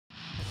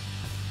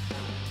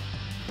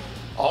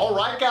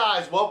Alright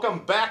guys,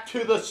 welcome back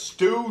to the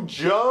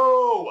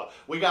Studio.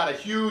 We got a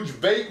huge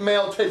vape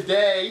mail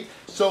today.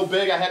 So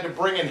big I had to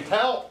bring in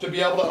help to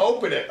be able to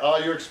open it. Oh,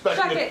 you're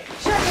expecting Shut it.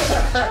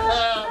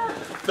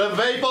 The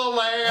Vape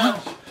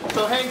Lounge.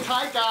 So hang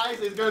tight guys,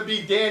 it's going to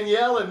be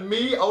Danielle and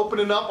me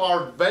opening up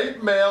our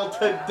vape mail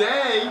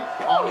today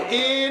on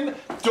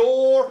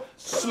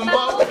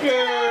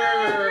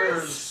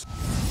IndoorSmokers.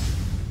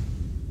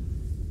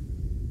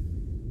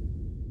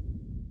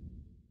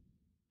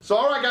 So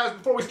alright guys,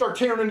 before we start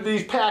tearing into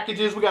these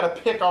packages, we got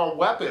to pick our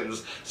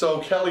weapons. So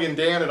Kelly and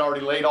Dan had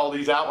already laid all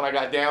these out when I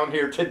got down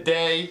here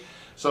today.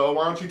 So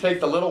why don't you take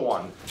the little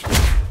one?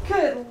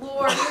 Good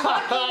lord, you're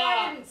lucky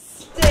I didn't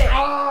stick.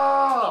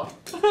 Oh!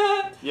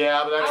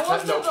 Yeah, but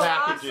that's no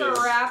packages. I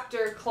want the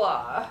Velociraptor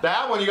claw.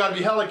 That one you got to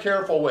be hella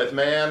careful with,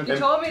 man. You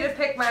told me to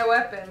pick my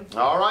weapon.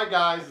 Alright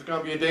guys, it's going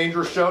to be a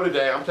dangerous show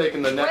today. I'm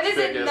taking the next biggest.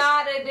 When is it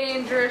not a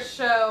dangerous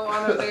show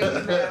on a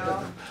vape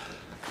mail?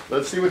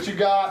 Let's see what you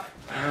got.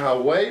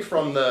 Away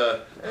from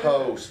the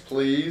host,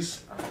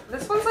 please.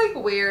 This one's like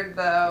weird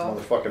though.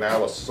 Motherfucking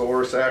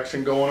Allosaurus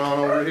action going on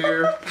over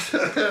here.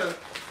 I'm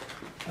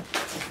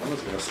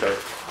just gonna start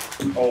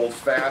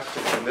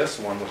old-fashioned in this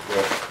one with the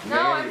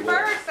manual.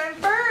 I'm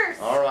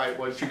first. All right,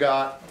 what you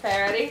got?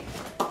 Okay, ready?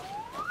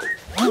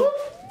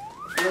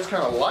 Feels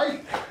kind of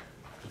light.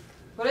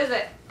 What is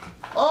it?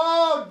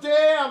 Oh,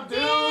 damn, dude.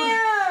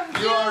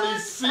 Damn, you already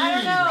see. I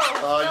don't know.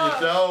 Oh, you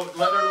don't.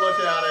 Let her look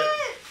at it.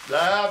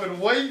 I've been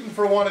waiting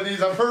for one of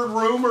these. I've heard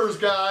rumors,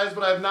 guys,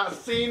 but I've not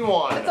seen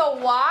one. It's a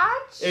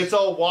watch? It's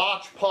a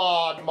watch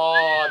pod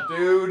mod,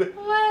 dude.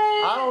 What?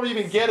 I don't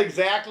even get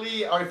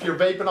exactly if you're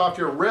vaping off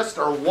your wrist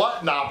or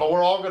whatnot, but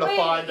we're all going to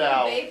find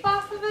out. You vape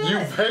off of it? You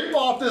vape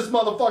off this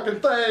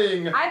motherfucking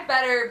thing. I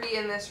better be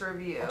in this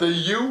review. The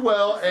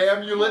Uwell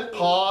amulet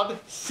pod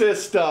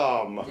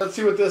system. Let's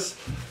see what this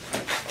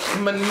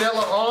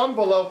manila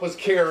envelope was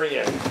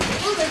carrying.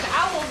 Ooh, there's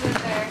owls in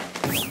there.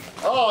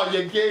 Oh,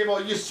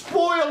 you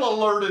spoil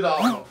alerted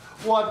them.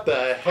 What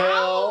the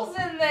hell? Owls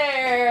in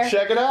there.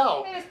 Check it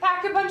out. They just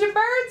packed a bunch of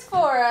birds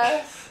for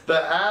us.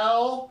 The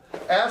Owl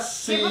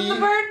SC. Give them the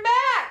bird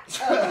back.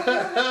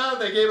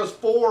 They gave us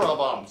 4 of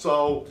them.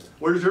 So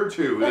where's your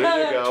 2? There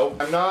you go.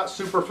 I'm not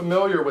super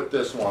familiar with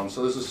this one,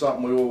 so this is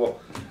something we will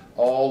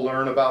all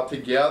learn about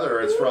together.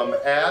 It's from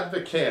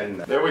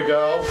Advokin. There we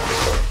go.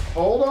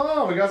 Hold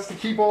on, we got to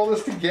keep all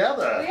this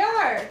together. We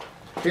are.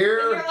 Here.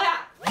 In your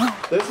lap.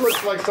 This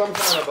looks like some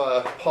kind of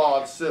a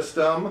pod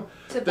system.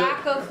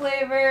 Tobacco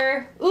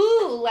flavor.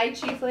 Ooh,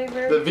 lychee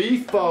flavor. The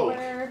V-Folk.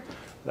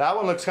 That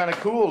one looks kind of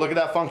cool. Look at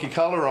that funky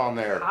color on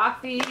there.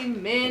 Coffee,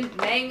 mint,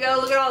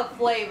 mango. Look at all the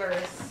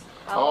flavors.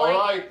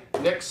 Alright,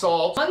 Nick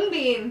Salt. Mung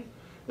bean.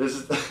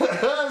 Is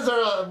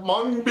there a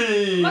mung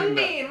bean? Mung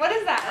bean. What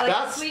is that? Like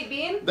That's a sweet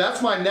bean?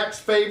 That's my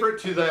next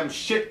favorite to them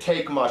shit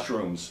take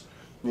mushrooms.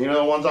 You know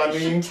the ones I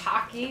mean?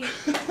 Shiitake.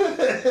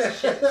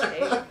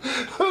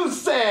 Who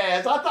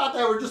says? I thought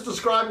they were just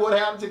describing what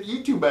happens if you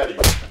eat too many.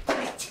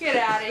 Get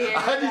out of here.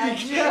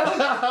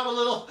 I'm a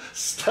little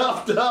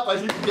stuffed up. I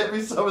need to get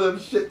me some of them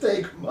shit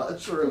take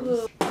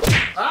mushrooms.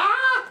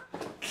 Ah!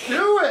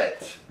 Do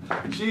it!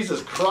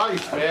 Jesus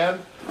Christ,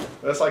 man.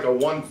 That's like a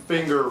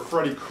one-finger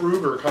Freddy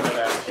Krueger coming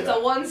at you. It's a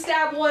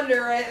one-stab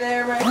wonder right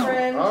there, my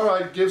friend.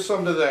 Alright, give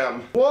some to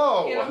them.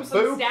 Whoa! Give them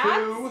some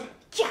stabs?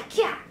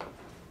 Yeah.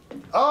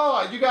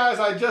 Oh, you guys,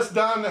 I just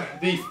done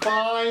the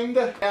Find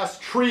S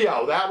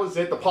Trio. That was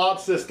it, the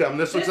pod system.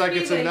 This looks like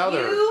it's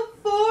another.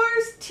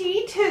 U-Force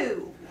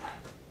T2.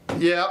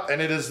 Yep,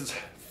 and it is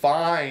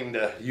Find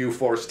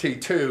U-Force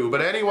T2.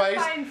 But anyways,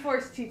 Find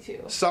Force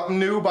T2. Something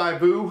new by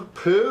Boo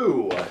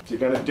Poo. If you're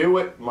gonna do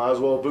it, might as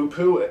well Boo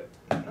Poo it.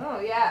 Oh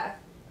yeah,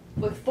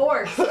 with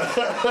force.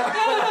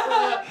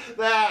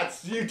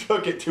 You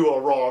took it to a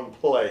wrong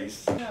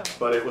place. No.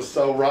 But it was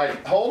so right.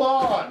 Hold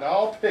on,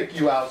 I'll pick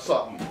you out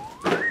something.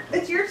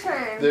 It's your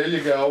turn. There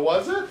you go,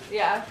 was it?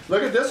 Yeah.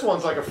 Look at this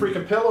one's like a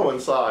freaking pillow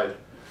inside.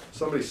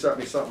 Somebody sent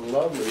me something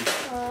lovely.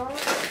 Oh,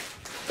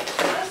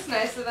 that's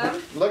nice of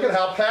them. Look at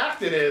how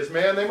packed it is,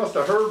 man. They must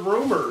have heard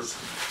rumors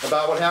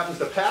about what happens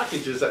to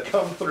packages that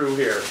come through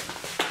here.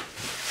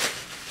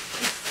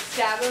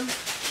 Stab them.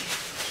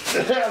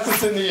 Yes,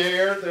 it's in the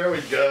air. There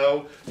we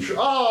go.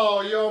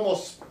 Oh, you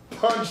almost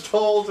punched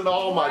holes in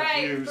all my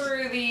juice. Right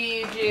through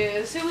the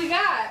juice. Who we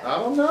got? I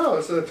don't know.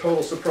 It's a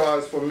total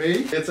surprise for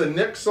me. It's a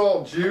Nick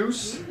Salt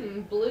juice.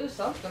 Blue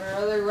something or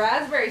other.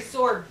 Raspberry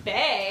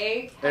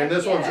sorbet. And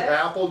this one's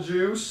apple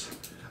juice.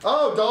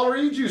 Oh, Dollar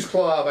E-Juice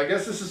Club. I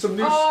guess this is some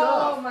new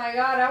stuff. Oh my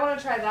god, I want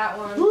to try that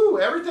one. Ooh,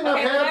 everything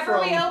I've had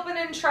from... Whenever we open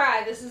and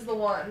try, this is the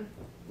one.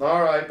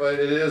 Alright, but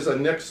it is a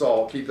Nick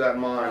Salt. Keep that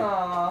in mind.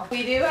 Aww.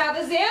 We do have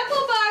a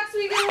Zamplebox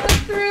we can look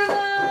through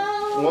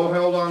though. We'll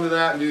hold on to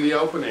that and do the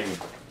opening.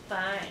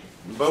 Fine.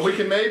 But we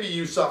can maybe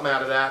use something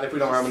out of that if we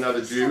don't have another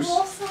juice. A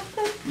little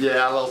something?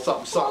 Yeah, a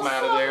little something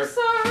out of there.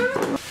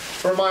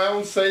 For my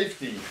own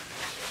safety.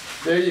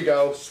 There you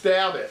go.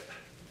 Stab it.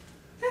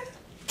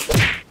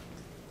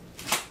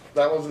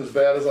 that wasn't as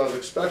bad as I was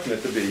expecting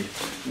it to be.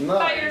 Nice. I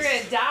thought you were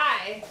gonna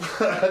die.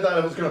 I thought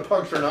it was gonna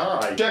puncture an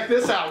eye. Check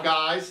this out,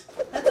 guys.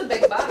 That's a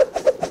big box.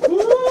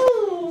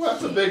 Woo!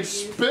 That's a big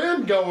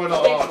spin going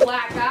on. Big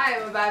black eye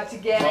I'm about to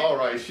get. All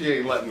right, she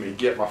ain't letting me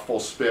get my full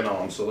spin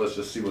on, so let's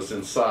just see what's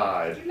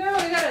inside. No,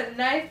 we got a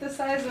knife the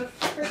size of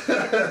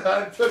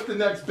I took the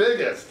next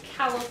biggest.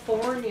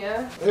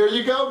 California. Here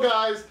you go,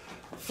 guys.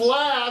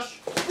 Flash.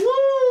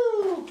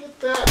 Woo! Get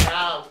that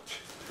out.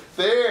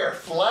 There,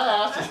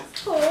 flash.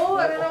 That's cool.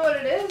 I don't know what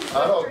it is.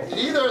 I don't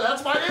either.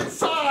 That's my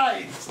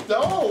insides.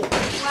 Don't.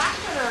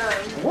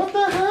 Platinum. What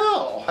the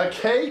hell?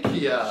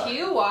 Acacia.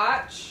 Q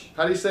watch.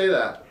 How do you say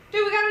that?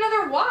 Dude, we got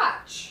another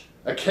watch.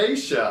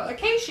 Acacia.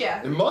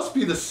 Acacia. It must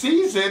be the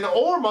season,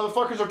 or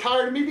motherfuckers are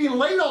tired of me being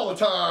late all the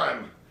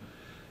time.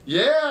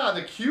 Yeah,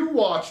 the Q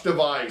watch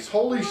device.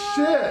 Holy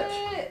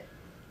shit.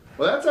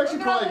 Well, that's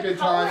actually probably a good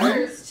time.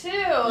 Colors too.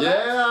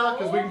 Yeah,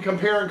 because we can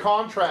compare and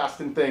contrast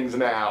and things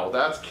now.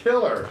 That's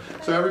killer.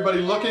 So everybody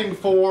looking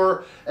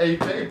for a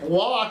vape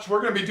watch,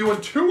 we're going to be doing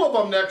 2 of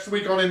them next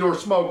week on Indoor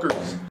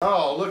Smokers.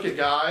 Oh, look at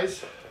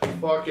guys.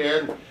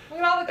 Fucking Look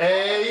at all the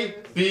A,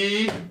 colors.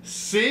 B,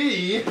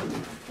 C,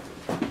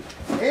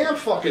 and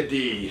fuck a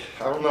D.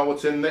 I don't know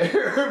what's in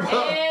there, but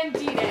And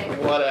D-Day.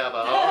 whatever.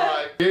 All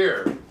right,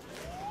 here.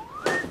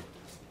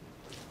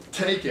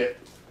 Take it.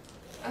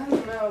 I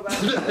don't know about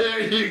that. There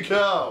you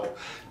go.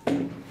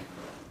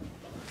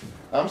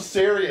 I'm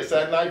serious.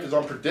 That knife is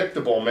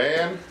unpredictable,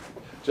 man.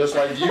 Just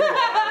like you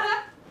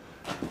are.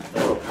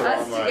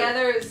 Us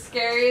together is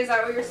scary. Is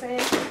that what you're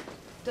saying?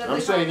 I'm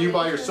saying you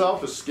by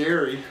yourself is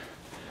scary,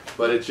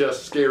 but it's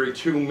just scary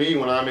to me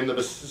when I'm in the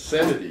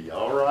vicinity.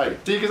 All right.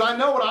 See, because I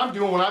know what I'm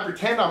doing when I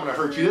pretend I'm going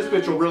to hurt you. This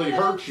bitch will really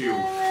hurt you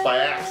by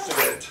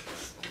accident.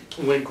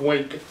 Wink,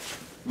 wink.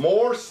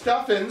 More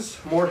stuffings,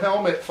 more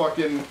helmet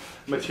fucking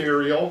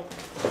material.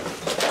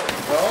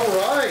 All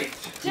right.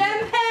 Gem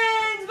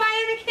pens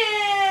by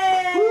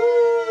Innokin.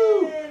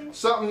 Woo!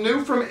 Something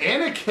new from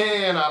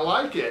Innokin. I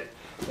like it.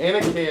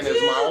 Innokin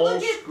is my old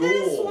look at school.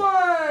 this one.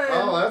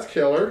 Oh, that's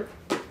killer.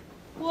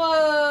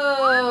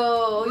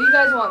 Whoa. You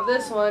guys want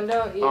this one,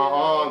 don't you?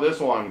 This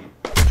one.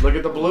 Look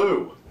at the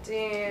blue.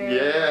 Damn.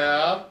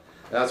 Yeah,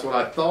 that's what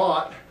I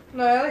thought.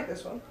 No, I like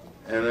this one.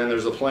 And then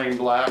there's a plain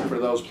black for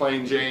those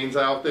plain Janes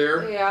out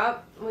there. Yeah,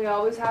 we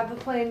always have the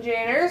plain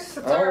Janers.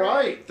 That's All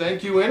right,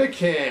 thank you,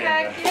 Innokin.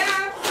 Heck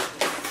yeah.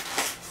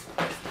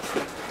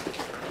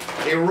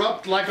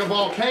 Erupt like a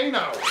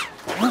volcano.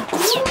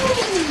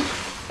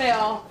 They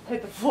all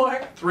hit the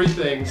floor. 3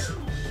 things.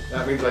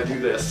 That means I do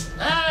this.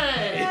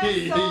 Hey! That's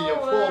You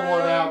pull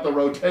one out the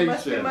Must be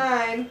rotation.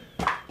 mine.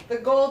 The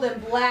gold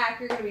and black,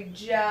 you're gonna be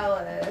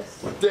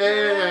jealous.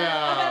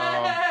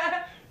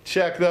 Damn!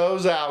 Check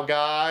those out,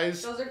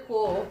 guys. Those are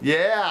cool.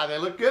 Yeah, they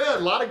look good.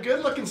 A lot of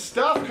good looking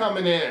stuff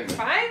coming in.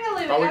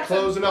 Finally, Are we got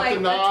closing some, up the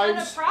a ton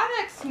knives? of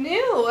products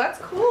new. That's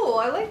cool.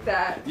 I like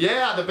that.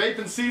 Yeah, the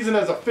vaping season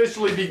has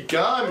officially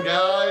begun,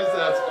 guys.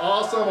 That's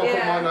awesome. I'll put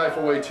Yeah. my knife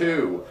away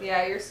too.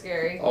 Yeah, you're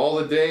scary. All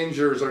the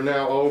dangers are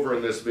now over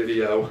in this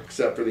video,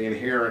 except for the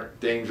inherent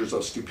dangers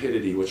of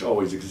stupidity, which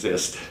always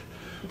exist.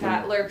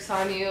 That lurks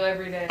on you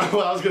every day.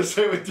 Well, I was going to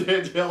say with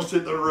Danielle's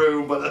in the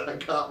room, but I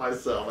caught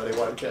myself. I didn't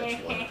want to catch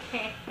one.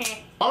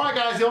 Alright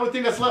guys, the only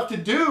thing that's left to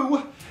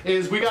do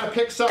is we got to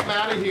pick something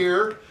out of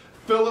here,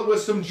 fill it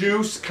with some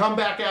juice, come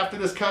back after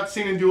this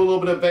cutscene and do a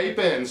little bit of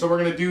vaping. So we're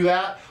going to do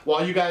that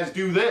while you guys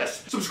do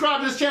this.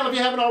 Subscribe to this channel if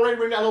you haven't already.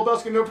 Ring that little bell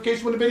so you get a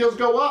notification when the videos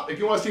go up. If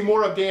you want to see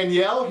more of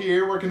Danielle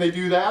here, where can they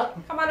do that?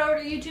 Come on over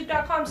to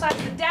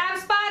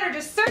youtube.com/thedabspot or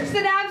just search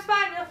the Dab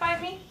Spot and you'll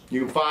find me.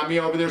 You can find me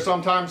over there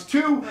sometimes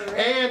too.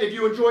 And if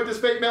you enjoyed this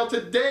vape mail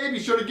today, be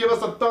sure to give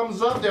us a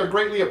thumbs up. They're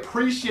greatly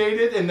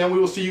appreciated. And then we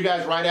will see you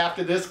guys right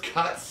after this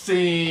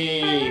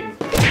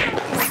cutscene.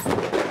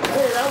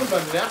 Hey, that was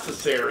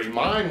unnecessary.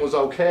 Mine was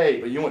okay,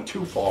 but you went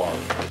too far.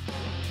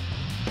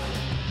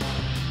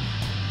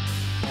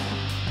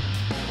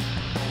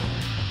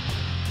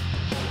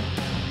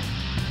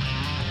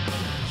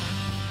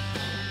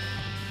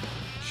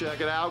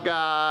 Check it out,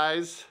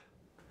 guys.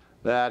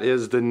 That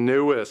is the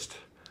newest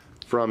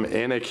from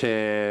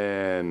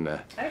Innokin.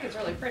 I think it's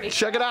really pretty.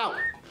 Check it out.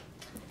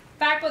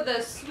 Back with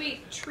a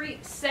sweet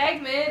treat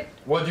segment.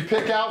 What'd you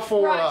pick out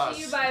for Brought us?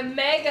 to you by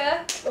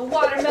Mega, the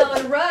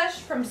Watermelon Rush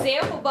from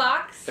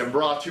Zamplebox. And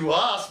brought to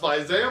us by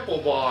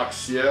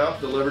Zamplebox. Yep,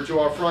 delivered to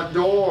our front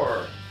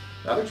door.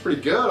 That looks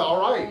pretty good,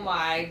 all Oh right.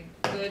 my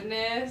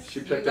goodness.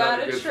 She You picked out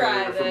a gotta good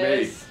try flavor for me.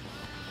 this.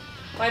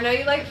 Well, I know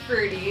you like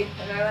fruity,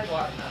 and I like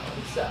watermelon,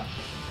 so.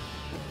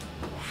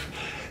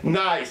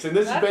 Nice, and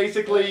this is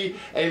basically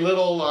a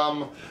little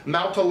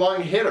mouth to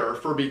lung hitter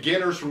for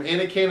beginners from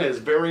Innokin. It's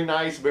very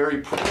nice,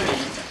 very pretty.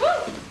 Woo!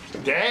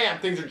 Damn,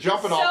 things are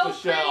jumping off the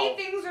So shelf.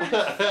 pretty, things are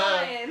just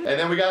flying. And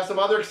then we got some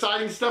other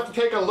exciting stuff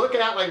to take a look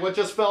at, like what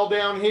just fell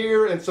down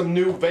here, and some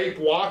new vape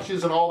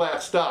watches and all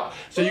that stuff.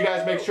 So you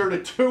guys make sure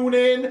to tune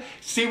in,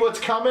 see what's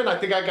coming. I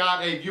think I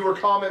got a viewer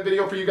comment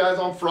video for you guys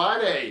on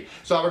Friday.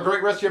 So have a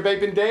great rest of your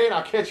vaping day, and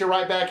I'll catch you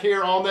right back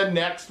here on the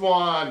next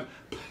one.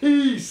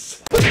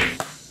 Peace.